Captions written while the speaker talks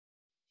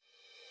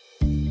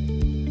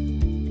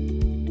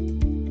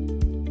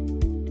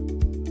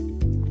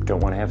don't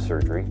want to have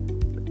surgery,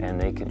 and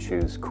they can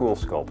choose Cool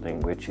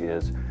Sculpting, which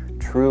is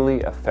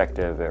truly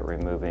effective at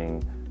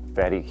removing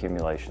fatty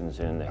accumulations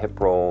in the hip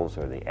rolls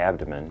or the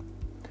abdomen.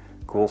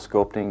 Cool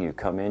Sculpting, you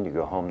come in, you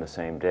go home the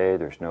same day.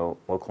 There's no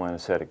local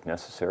anesthetic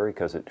necessary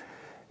because it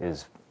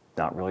is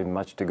not really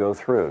much to go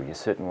through. You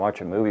sit and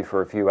watch a movie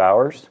for a few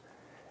hours,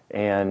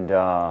 and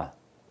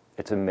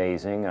it's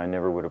amazing. I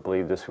never would have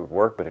believed this would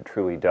work, but it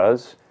truly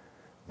does.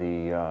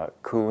 The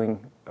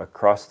cooling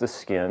across the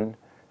skin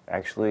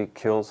actually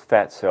kills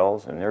fat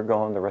cells, and they're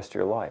gone the rest of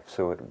your life.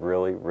 So it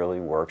really, really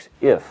works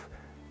if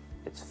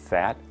it's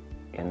fat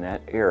in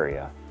that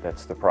area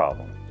that's the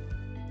problem.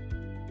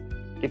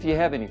 If you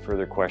have any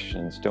further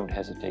questions, don't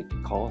hesitate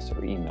to call us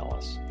or email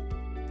us.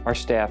 Our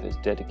staff is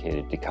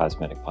dedicated to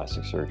cosmetic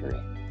plastic surgery.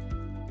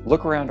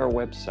 Look around our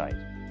website.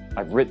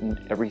 I've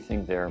written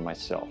everything there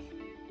myself.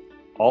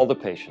 All the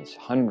patients,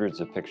 hundreds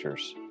of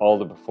pictures, all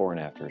the before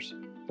and afters,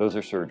 those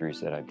are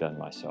surgeries that I've done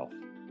myself.